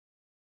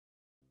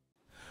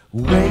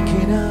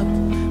Waking up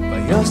by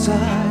your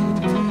side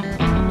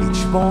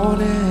each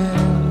morning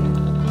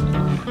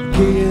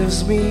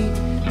gives me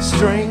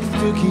strength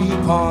to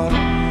keep on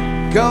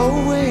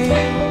going.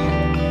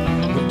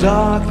 When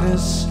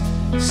darkness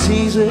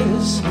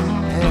ceases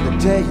and the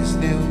day is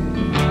new,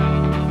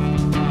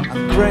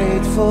 I'm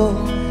grateful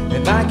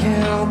and I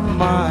count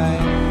my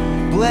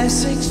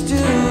blessings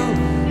too.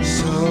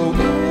 So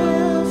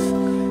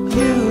if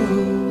you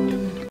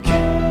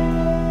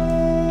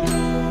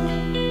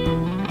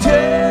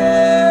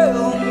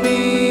tell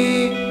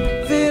me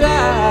that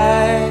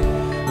I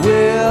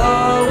will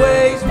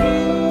always be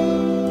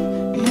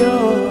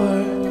your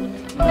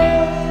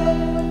man,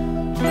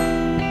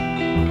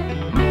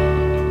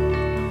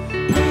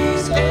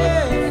 please,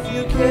 if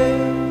you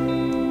can.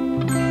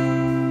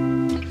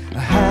 I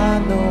had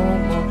no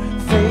more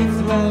faith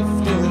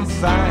left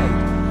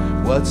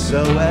inside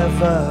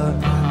whatsoever,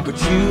 but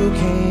you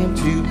came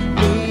to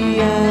me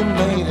and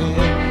made it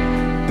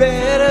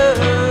better.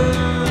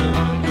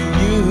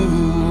 You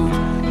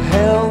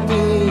help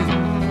me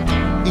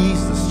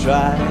ease the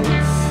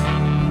strife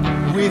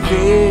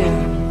within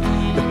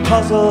the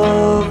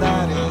puzzle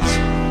that is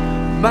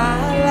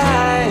my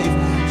life.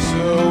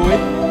 So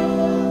if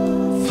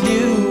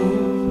you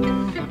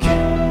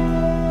can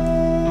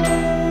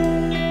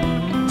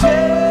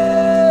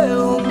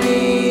tell me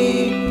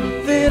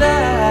that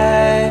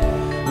I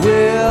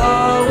will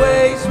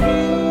always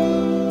be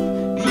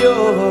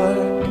your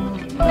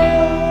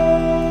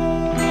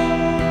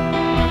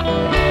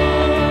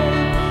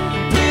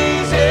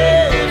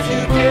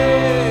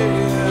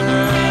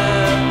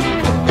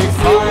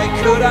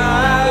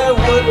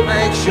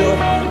sure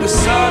the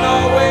sun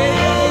always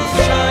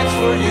shines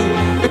for you.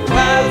 The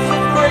clouds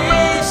of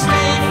gray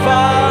stay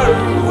far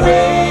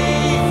away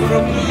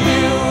from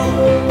you.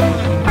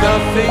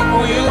 Nothing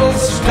will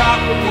stop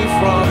me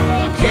from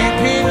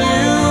keeping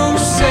you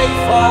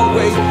safe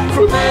away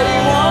from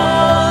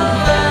anyone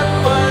that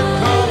might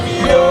come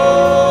your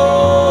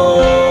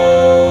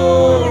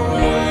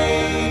way.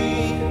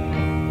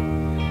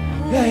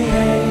 Hey,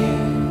 hey,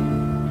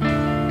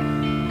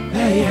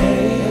 hey, hey,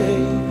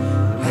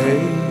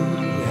 hey.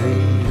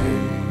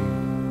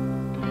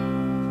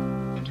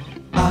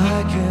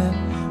 I can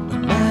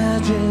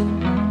imagine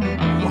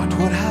what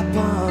would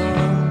happen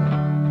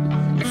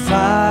if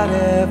I'd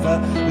ever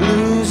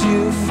lose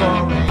you for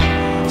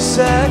a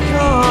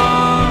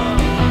second.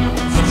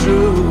 It's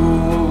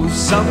true,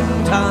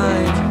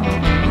 sometimes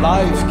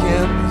life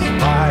can be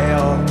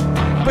vile,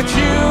 but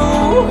you